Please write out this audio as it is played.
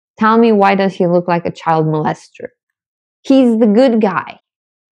Tell me, why does he look like a child molester? He's the good guy.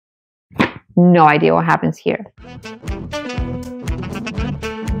 No idea what happens here.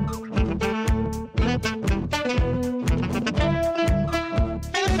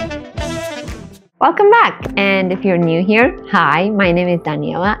 Welcome back, and if you're new here, hi, my name is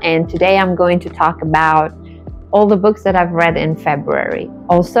Daniela, and today I'm going to talk about all the books that I've read in February.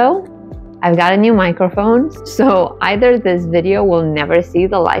 Also, I've got a new microphone, so either this video will never see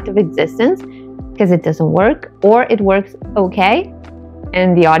the light of existence because it doesn't work, or it works okay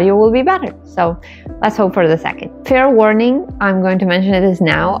and the audio will be better. So let's hope for the second. Fair warning, I'm going to mention it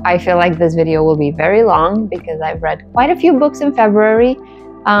now. I feel like this video will be very long because I've read quite a few books in February.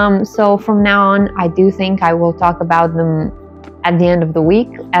 So from now on, I do think I will talk about them at the end of the week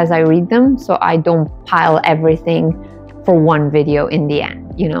as I read them, so I don't pile everything for one video in the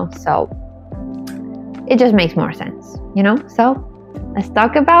end, you know, so it just makes more sense, you know. So let's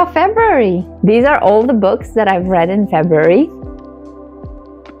talk about February. These are all the books that I've read in February.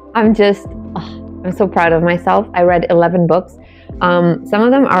 I'm so proud of myself. I read 11 books. Some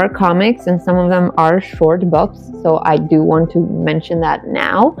of them are comics and some of them are short books, so I do want to mention that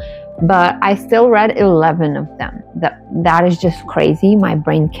now, but I still read 11 of them. That is just crazy. My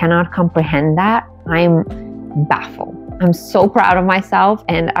brain cannot comprehend that. I'm baffled. I'm so proud of myself,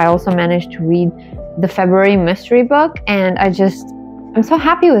 and I also managed to read the February mystery book, and I'm so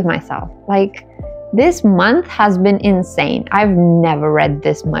happy with myself. Like, this month has been insane. I've never read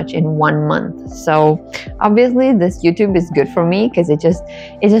this much in 1 month. So obviously this YouTube is good for me because it just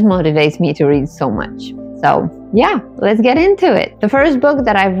motivates me to read so much. So yeah, let's get into it. The first book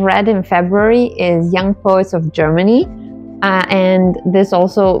that I've read in February is Young Poets of Germany. And this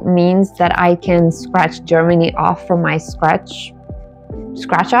also means that I can scratch Germany off from my scratch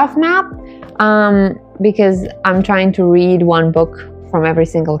off map, because I'm trying to read one book from every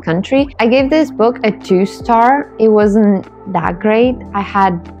single country. I gave this book a 2-star. It wasn't that great. I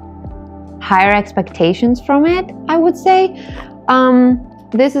had higher expectations from it, I would say.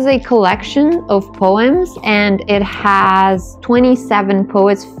 This is a collection of poems, and it has 27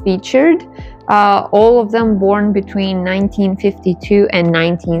 poets featured, all of them born between 1952 and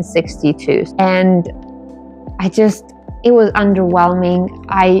 1962. And it was underwhelming.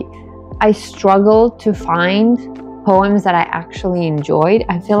 I struggled to find poems that I actually enjoyed.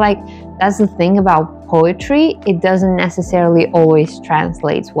 I feel like that's the thing about poetry. It doesn't necessarily always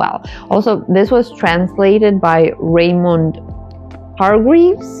translate well. Also, this was translated by Raymond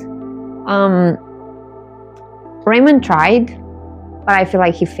Hargreaves. Raymond tried, but I feel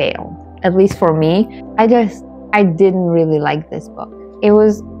like he failed. At least for me. I didn't really like this book. It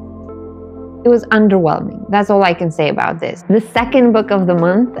was underwhelming. That's all I can say about this. The second book of the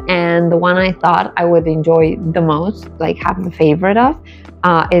month, and the one I thought I would enjoy the most, like have the favorite of,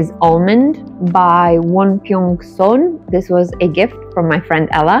 is Almond by Won-Pyung Sohn. This was a gift from my friend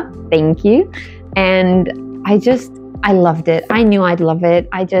Ella. Thank you. And I loved it. I knew I'd love it.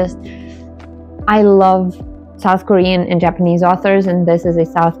 I love South Korean and Japanese authors, and this is a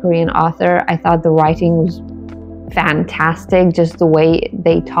South Korean author. I thought the writing was fantastic. Just the way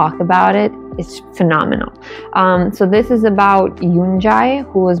they talk about it is phenomenal. So this is about Yoon-jae,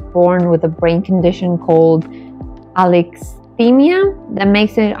 who was born with a brain condition called alexithymia that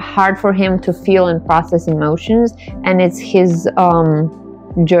makes it hard for him to feel and process emotions, and it's his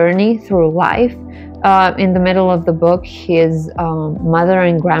journey through life. In the middle of the book, his mother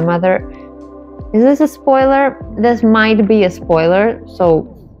and grandmother. Is this a spoiler? This might be a spoiler, so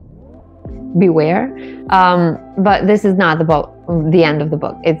beware. But this is not the end of the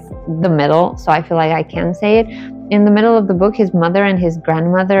book. It's the middle, so I feel like I can say it. In the middle of the book, his mother and his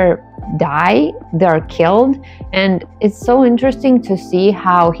grandmother die. They're killed, and it's so interesting to see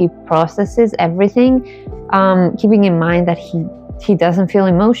how he processes everything, keeping in mind that he doesn't feel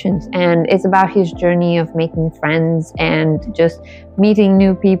emotions, and it's about his journey of making friends and just meeting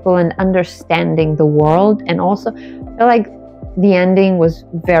new people and understanding the world. And also, I feel like the ending was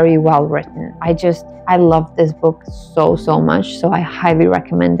very well written. I loved this book so much, so I highly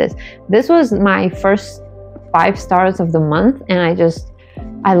recommend this. This was my first 5 stars of the month, and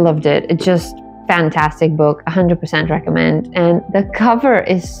I loved it. It's just fantastic book, 100% recommend. And the cover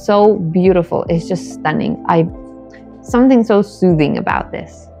is so beautiful. It's just stunning. Something so soothing about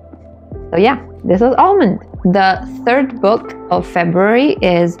this. So yeah, this was Almond. The third book of February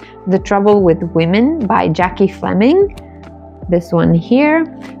is The Trouble with Women by Jacky Fleming. This one here.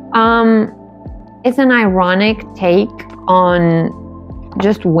 It's an ironic take on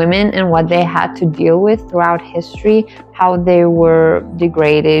just women and what they had to deal with throughout history, how they were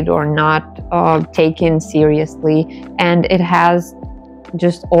degraded or not taken seriously. And it has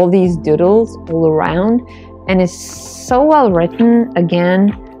just all these doodles all around, and it's so well written.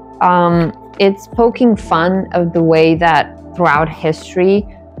 Again, it's poking fun of the way that throughout history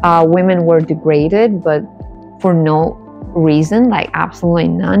women were degraded, but for no reason, like absolutely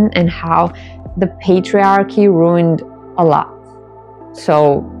none, and how the patriarchy ruined a lot.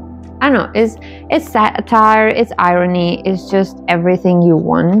 So I don't know, it's satire, it's irony, it's just everything you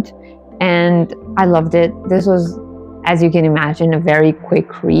want, and I loved it. This was, as you can imagine, a very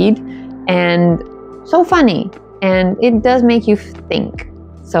quick read and so funny, and it does make you think.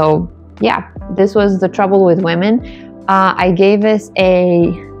 So yeah, this was The Trouble with Women. I gave this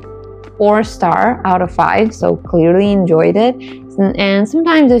a 4-star out of 5, so clearly enjoyed it. And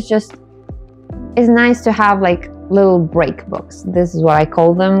sometimes it's nice to have like little break books. This is what I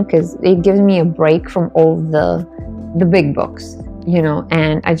call them, because it gives me a break from all the big books, you know,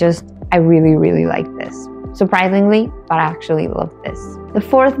 and I really like this. Surprisingly, but I actually love this. The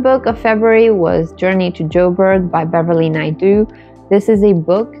 4th book of February was Journey to Joburg by Beverley Naidoo. This is a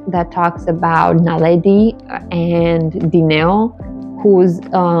book that talks about Naledi and Dineo,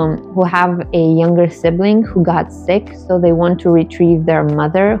 who have a younger sibling who got sick, so they want to retrieve their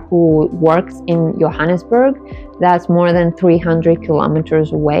mother, who works in Johannesburg. That's more than 300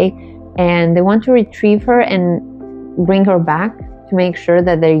 kilometers away, and they want to retrieve her and bring her back to make sure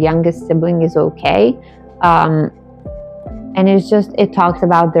that their youngest sibling is okay. And it talks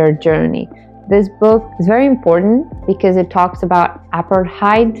about their journey. This book is very important because it talks about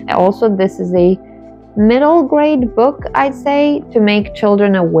apartheid. Also, this is a middle grade book, I'd say, to make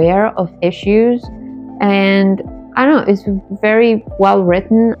children aware of issues. And I don't know, it's very well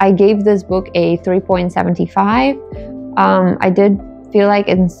written. I gave this book a 3.75. I did feel like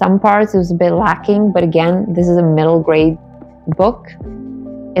in some parts it was a bit lacking, but again, this is a middle grade book.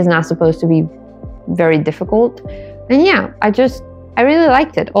 It's not supposed to be very difficult. And yeah, I really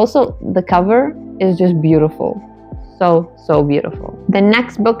liked it. Also, the cover is just beautiful. So beautiful. The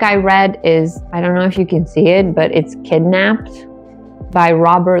next book I read is, I don't know if you can see it, but it's Kidnapped by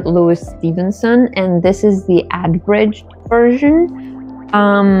Robert Louis Stevenson, and this is the abridged version.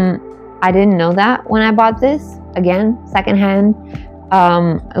 I didn't know that when I bought this. Again, secondhand.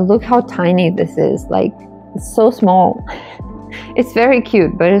 Look how tiny this is. Like, it's so small. It's very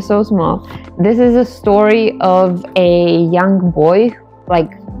cute, but it's so small. This is a story of a young boy,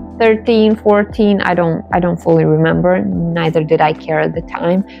 like 13, 14, I don't fully remember, neither did I care at the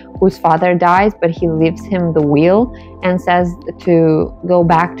time, whose father dies, but he leaves him the will and says to go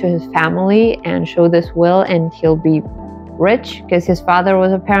back to his family and show this will and he'll be rich, because his father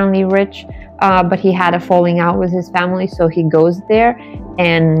was apparently rich, but he had a falling out with his family, so he goes there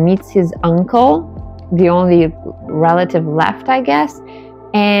and meets his uncle, the only relative left, I guess,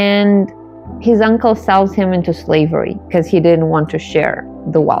 and his uncle sells him into slavery because he didn't want to share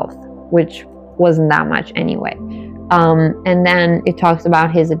the wealth, which wasn't that much anyway. And then it talks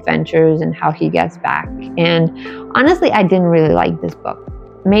about his adventures and how he gets back. And honestly, I didn't really like this book.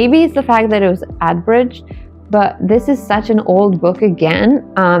 Maybe it's the fact that it was abridged, but this is such an old book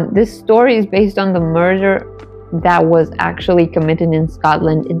again. This story is based on the murder that was actually committed in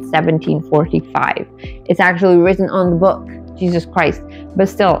Scotland in 1745. It's actually written on the book. Jesus Christ. But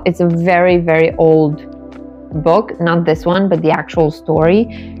still, it's a very, very old book. Not this one, but the actual story.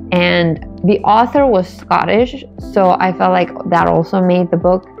 And the author was Scottish, so I felt like that also made the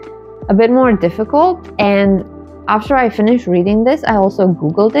book a bit more difficult. And after I finished reading this, I also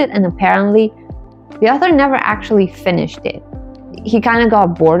Googled it, and apparently the author never actually finished it. He kind of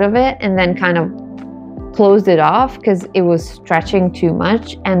got bored of it and then kind of closed it off because it was stretching too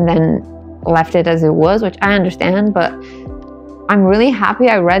much, and then left it as it was, which I understand, but I'm really happy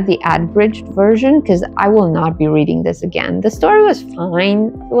I read the abridged version because I will not be reading this again. The story was fine.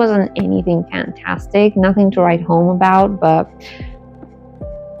 It wasn't anything fantastic, nothing to write home about, but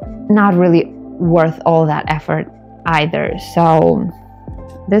not really worth all that effort either. So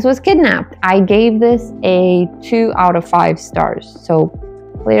this was Kidnapped. I gave this a 2 out of 5 stars, so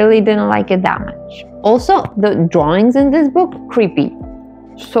clearly didn't like it that much. Also, the drawings in this book, creepy.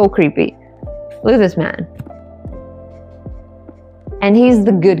 So creepy. Look at this man. And he's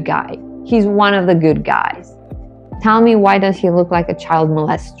the good guy. He's one of the good guys. Tell me, why does he look like a child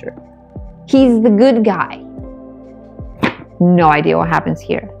molester? He's the good guy. No idea what happens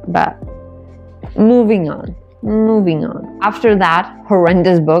here, but moving on. After that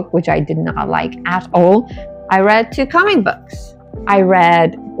horrendous book, which I did not like at all, I read 2 comic books. I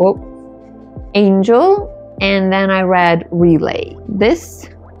read Angel, and then I read Relay. This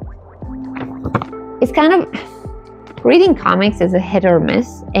is kind of... Reading comics is a hit or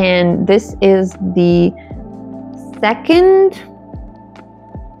miss, and this is the second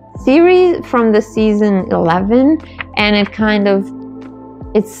series from the season 11, and it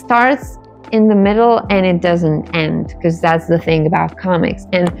starts in the middle and it doesn't end, because that's the thing about comics.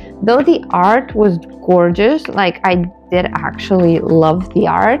 And though the art was gorgeous, like I did actually love the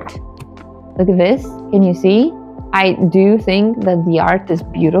art. Look at this, can you see? I do think that the art is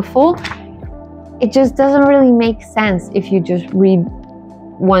beautiful. It just doesn't really make sense if you just read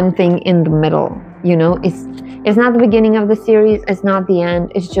one thing in the middle, you know? It's not the beginning of the series, it's not the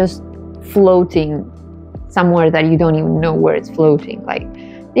end, it's just floating somewhere that you don't even know where it's floating. Like,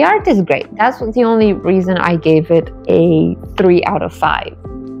 the art is great. That's the only reason I gave it a 3 out of 5.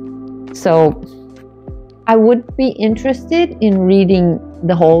 So I would be interested in reading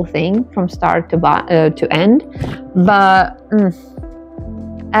the whole thing from start to end, but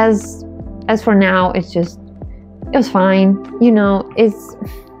as for now, it was fine. You know, it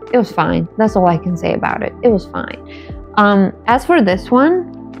was fine. That's all I can say about it. It was fine. As for this one,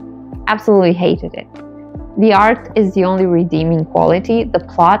 absolutely hated it. The art is the only redeeming quality. The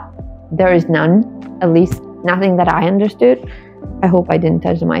plot, there is none, at least nothing that I understood. I hope I didn't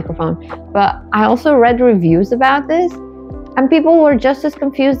touch the microphone. But I also read reviews about this, and people were just as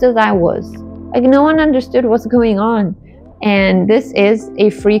confused as I was. Like, no one understood what's going on. And this is a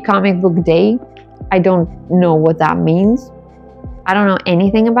free comic book day. I don't know what that means. I don't know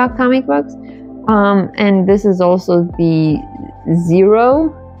anything about comic books. And this is also the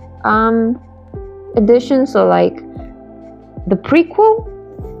 0 edition, so like the prequel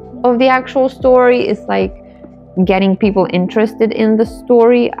of the actual story is like getting people interested in the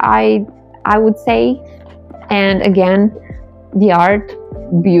story, I would say. And again, the art,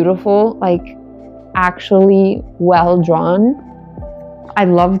 beautiful, like actually well drawn. I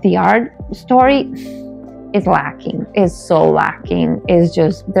love the art. Story is lacking, is so lacking. It's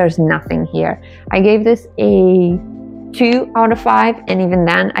just, there's nothing here. I gave this a 2 out of 5, and even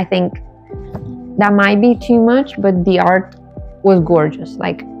then I think that might be too much, but the art was gorgeous.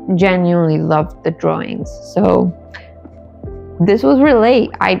 Like, genuinely loved the drawings. So this was really,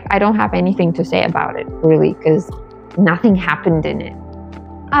 I don't have anything to say about it, really, because nothing happened in it.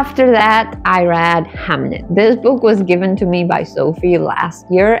 After that, I read Hamnet. This book was given to me by Sophie last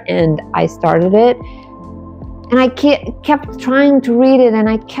year, and I started it. And I kept trying to read it, and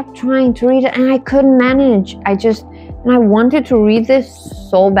I kept trying to read it, and I couldn't manage. And I wanted to read this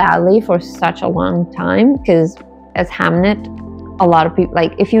so badly for such a long time, because as Hamnet, a lot of people,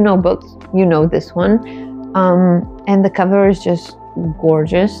 like, if you know books, you know this one. And the cover is just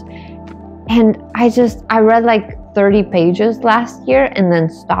gorgeous. And I read like 30 pages last year and then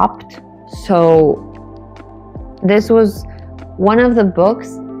stopped. So this was one of the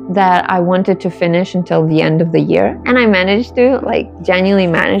books that I wanted to finish until the end of the year. And I managed to, like, genuinely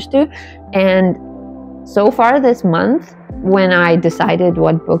managed to. And so far this month, when I decided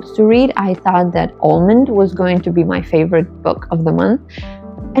what books to read, I thought that Almond was going to be my favorite book of the month.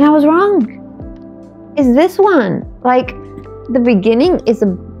 And I was wrong. It's this one. Like, the beginning is a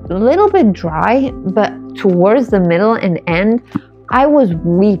little bit dry, but towards the middle and end, I was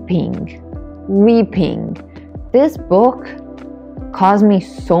weeping. This book caused me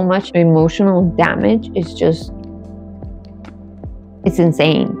so much emotional damage. It's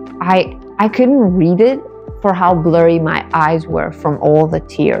insane. I couldn't read it for how blurry my eyes were from all the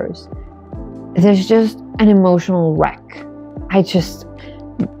tears. There's just an emotional wreck.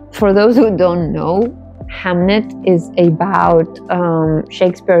 For those who don't know, Hamnet is about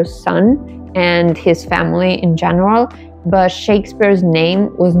Shakespeare's son and his family in general, but Shakespeare's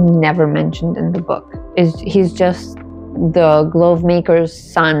name was never mentioned in the book. He's just the glove maker's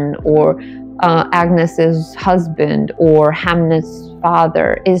son, or Agnes's husband, or Hamnet's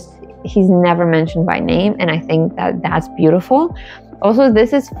father. He's never mentioned by name, and I think that that's beautiful. Also,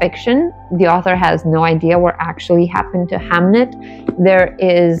 this is fiction. The author has no idea what actually happened to Hamnet. There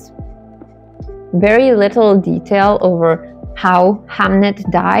is very little detail over how Hamnet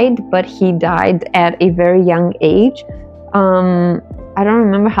died, but he died at a very young age. I don't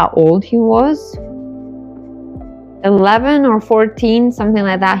remember how old he was. 11 or 14, something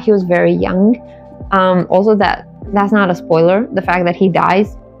like that. He was very young. Also, that's not a spoiler, the fact that he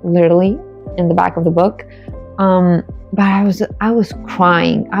dies literally in the back of the book. But I was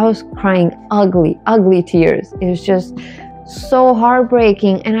crying ugly tears. It was just so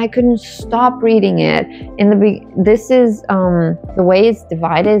heartbreaking, and I couldn't stop reading it. This is the way it's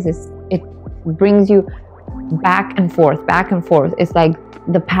divided is it brings you back and forth. It's like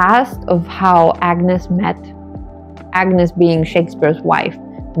the past of how Agnes being Shakespeare's wife,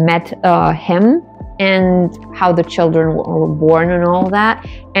 met him, and how the children were born and all that,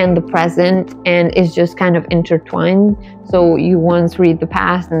 and the present, and it's just kind of intertwined. So you once read the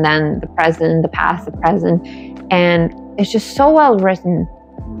past and then the present, the past, the present, and it's just so well written.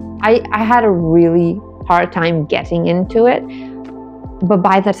 I had a really hard time getting into it, but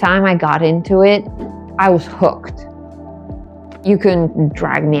by the time I got into it, I was hooked. You couldn't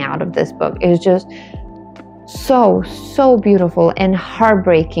drag me out of this book. It's just so beautiful and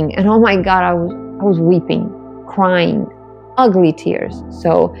heartbreaking, and oh my god, I was weeping, crying, ugly tears.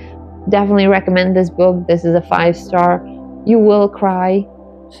 So definitely recommend this book. This is a 5-star. You will cry,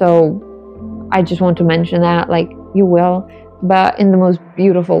 so I just want to mention that, like, you will, but in the most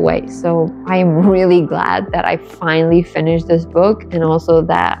beautiful way. So I am really glad that I finally finished this book, and also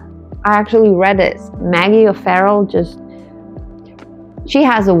that I actually read it. Maggie O'Farrell, she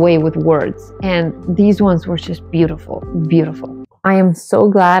has a way with words, and these ones were just beautiful. I am so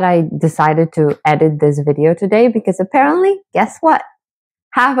glad I decided to edit this video today, because apparently, guess what?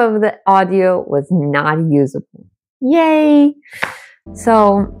 Half of the audio was not usable. Yay!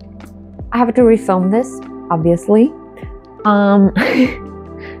 So I have to refilm this, obviously.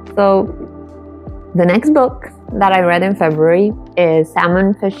 So the next book that I read in February is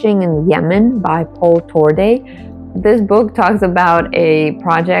Salmon Fishing in Yemen by Torday. This book talks about a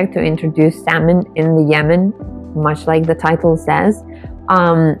project to introduce salmon in the Yemen, much like the title says.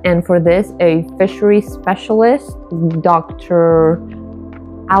 And for this, a fishery specialist, Dr.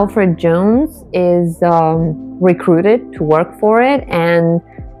 Alfred Jones, is recruited to work for it. And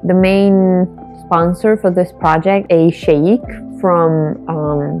the main sponsor for this project, a sheikh from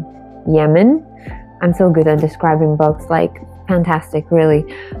Yemen. I'm so good at describing books, like, fantastic, really.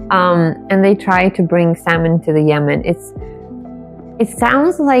 And they try to bring salmon to the Yemen. It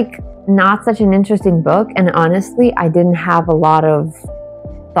sounds like not such an interesting book, and honestly, I didn't have a lot of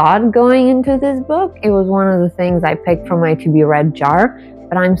thought going into this book. It was one of the things I picked from my to-be-read jar,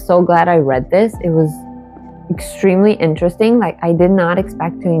 but I'm so glad I read this. It was extremely interesting. Like, I did not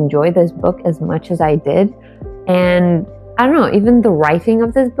expect to enjoy this book as much as I did, and I don't know, even the writing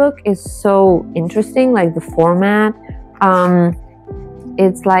of this book is so interesting, like the format.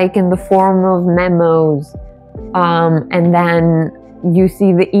 It's like in the form of memos, and then you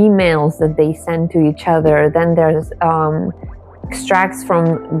see the emails that they send to each other. Then there's extracts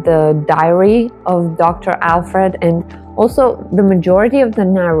from the diary of Dr. Alfred, and also the majority of the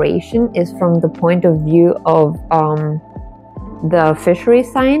narration is from the point of view of the fishery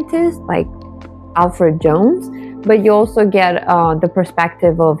scientist, like Alfred Jones, but you also get the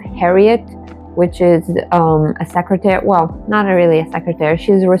perspective of Harriet, which is a secretary. Well, not really a secretary.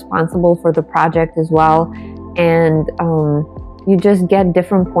 She's responsible for the project as well, and you just get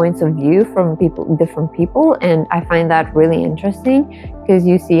different points of view from different people, and I find that really interesting, because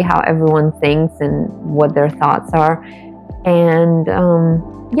you see how everyone thinks and what their thoughts are. And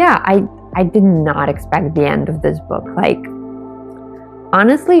yeah, I did not expect the end of this book. Like,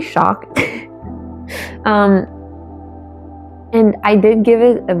 honestly, shocked. And I did give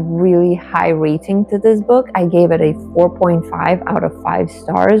it a really high rating to this book. I gave it a 4.5 out of 5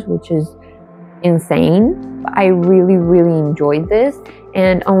 stars, which is insane. I really enjoyed this.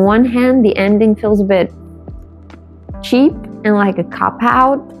 And on one hand, the ending feels a bit cheap and like a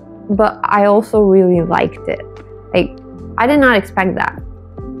cop-out, but I also really liked it. Like, I did not expect that.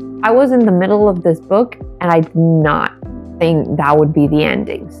 I was in the middle of this book, and I did not think that would be the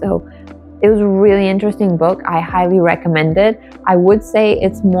ending. So it was a really interesting book. I highly recommend it. I would say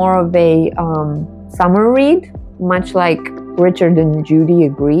it's more of a summer read, much like Richard and Judy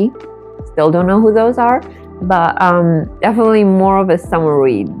Agree. Still don't know who those are, but definitely more of a summer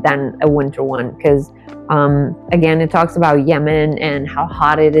read than a winter one, because again, it talks about Yemen and how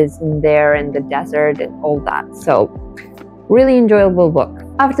hot it is in there, and the desert and all that. So really enjoyable book.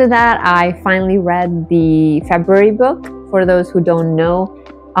 After that, I finally read the February book. For those who don't know,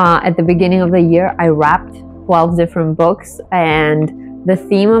 at the beginning of the year, I wrapped 12 different books, and the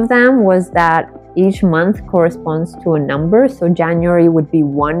theme of them was that each month corresponds to a number. So January would be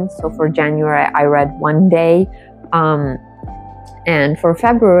 1. So for January, I read 1 day. And for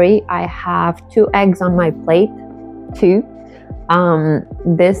February, I have 2 eggs on my plate, 2.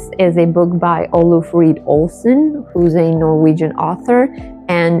 This is a book by Oluf Olsen, who's a Norwegian author,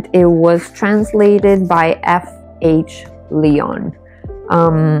 and it was translated by F.H. Leon.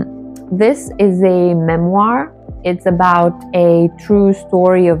 This is a memoir. It's about a true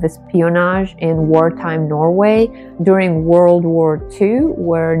story of espionage in wartime Norway during World War II,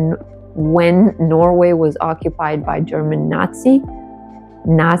 when Norway was occupied by German Nazi.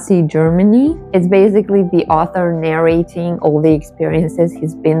 Nazi Germany. It's basically the author narrating all the experiences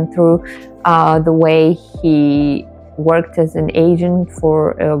he's been through, the way he worked as an agent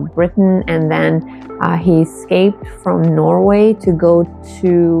for Britain, and then he escaped from Norway to go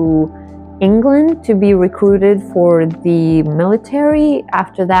to England to be recruited for the military.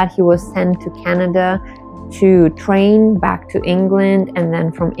 After that, he was sent to Canada to train back to England, and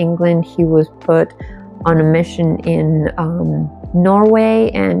then from England he was put on a mission in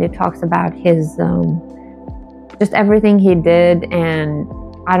Norway, and it talks about his just everything he did, and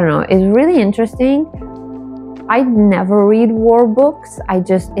I don't know, it's really interesting. I never read war books.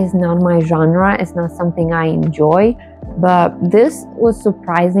 It's not my genre. It's not something I enjoy. But this was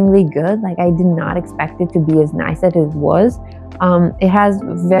surprisingly good. Like, I did not expect it to be as nice as it was. It has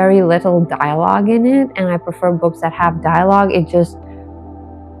very little dialogue in it, and I prefer books that have dialogue.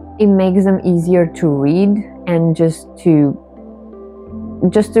 It makes them easier to read and just to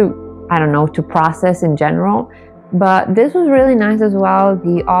I don't know, to process in general. But this was really nice as well.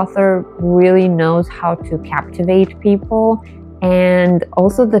 The author really knows how to captivate people. And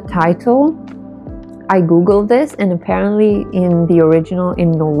also the title, I googled this, and apparently in the original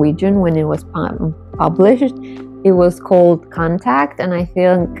in Norwegian, when it was published, it was called Contact. And I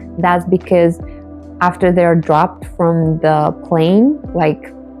think that's because after they're dropped from the plane,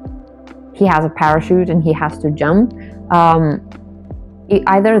 like, he has a parachute and he has to jump,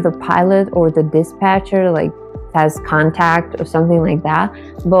 either the pilot or the dispatcher like says contact or something like that.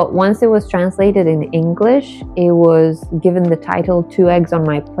 But once it was translated in English, it was given the title Two Eggs on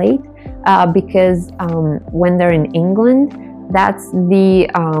My Plate, because when they're in England, that's the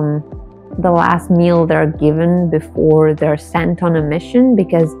last meal they're given before they're sent on a mission,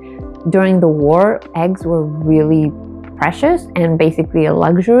 because during the war, eggs were really precious and basically a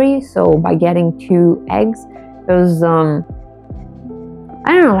luxury. So by getting 2 eggs, it was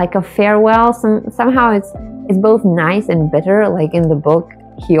I don't know, like a farewell. Somehow it's both nice and bitter. Like in the book,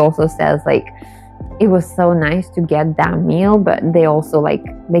 he also says like it was so nice to get that meal, but they also like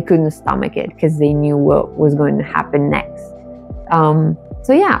they couldn't stomach it because they knew what was going to happen next.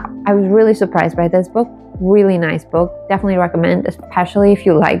 So yeah, I was really surprised by this book. Really nice book. Definitely recommend, especially if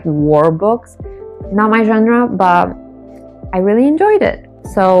you like war books. Not my genre, but I really enjoyed it.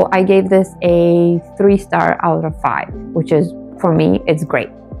 So I gave this a 3-star out of 5, which is, for me, it's great.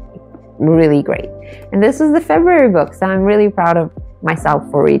 Really great. And this is the February book, so I'm really proud of myself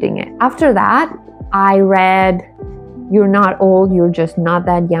for reading it. After that, I read You're Not Old, You're Just Not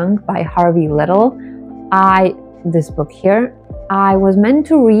That Young by Harvey Little. This book here, I was meant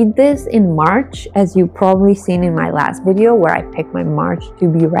to read this in March, as you probably seen in my last video where I picked my March to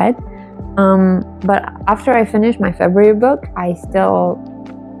be read. But after I finished my February book, I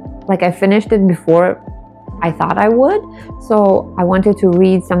finished it before I thought I would. So I wanted to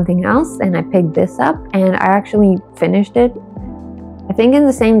read something else, and I picked this up, and I actually finished it, I think in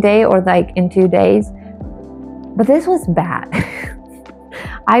the same day or like in 2 days. But this was bad.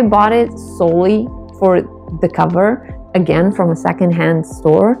 I bought it solely for the cover, again from a secondhand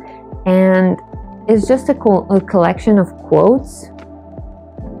store, and it's just a collection of quotes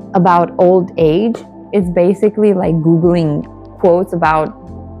about old age. It's basically like Googling quotes about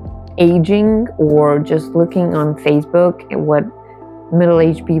aging, or just looking on Facebook at what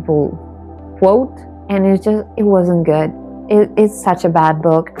middle-aged people quote, and it wasn't good. It's such a bad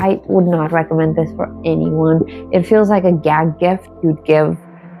book. I would not recommend this for anyone. It feels like a gag gift you'd give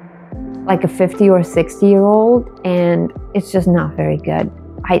like a 50 or 60-year-old, and it's just not very good.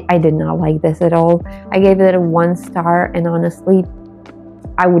 I did not like this at all. I gave it a 1 star, and honestly,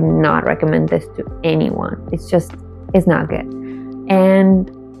 I would not recommend this to anyone. It's not good. And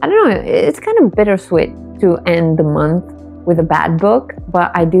I don't know, it's kind of bittersweet to end the month with a bad book,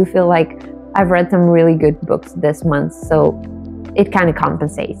 but I do feel like I've read some really good books this month, so it kind of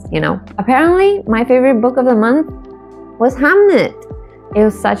compensates, you know? Apparently, my favorite book of the month was Hamnet. It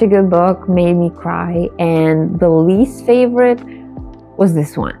was such a good book, made me cry, and the least favorite was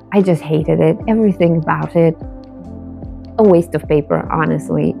this one. I just hated it, everything about it. A waste of paper,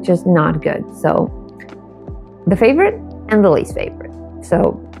 honestly, just not good. So, the favorite and the least favorite.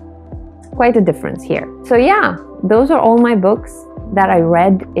 So, quite a difference here. So yeah, those are all my books that I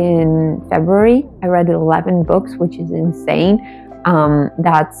read in February. I read 11 books, which is insane.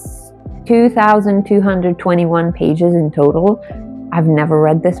 That's 2,221 pages in total. I've never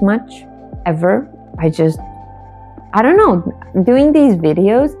read this much, ever. I don't know, doing these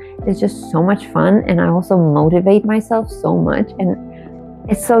videos is just so much fun, and I also motivate myself so much, and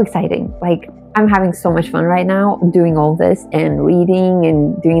it's so exciting. Like, I'm having so much fun right now doing all this and reading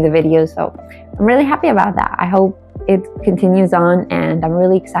and doing the videos, so I'm really happy about that. I hope it continues on, and I'm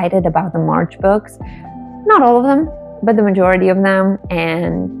really excited about the March books. Not all of them, but the majority of them.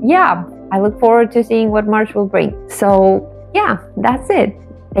 And yeah, I look forward to seeing what March will bring. So yeah, that's it.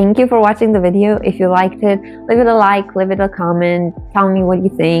 Thank you for watching the video. If you liked it, leave it a like, leave it a comment, tell me what you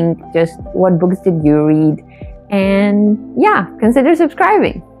think, just what books did you read, and yeah, consider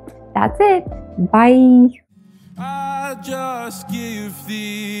subscribing. That's it. Bye. I just give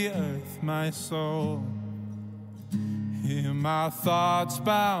the earth my soul. Hear my thoughts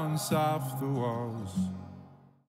bounce off the walls.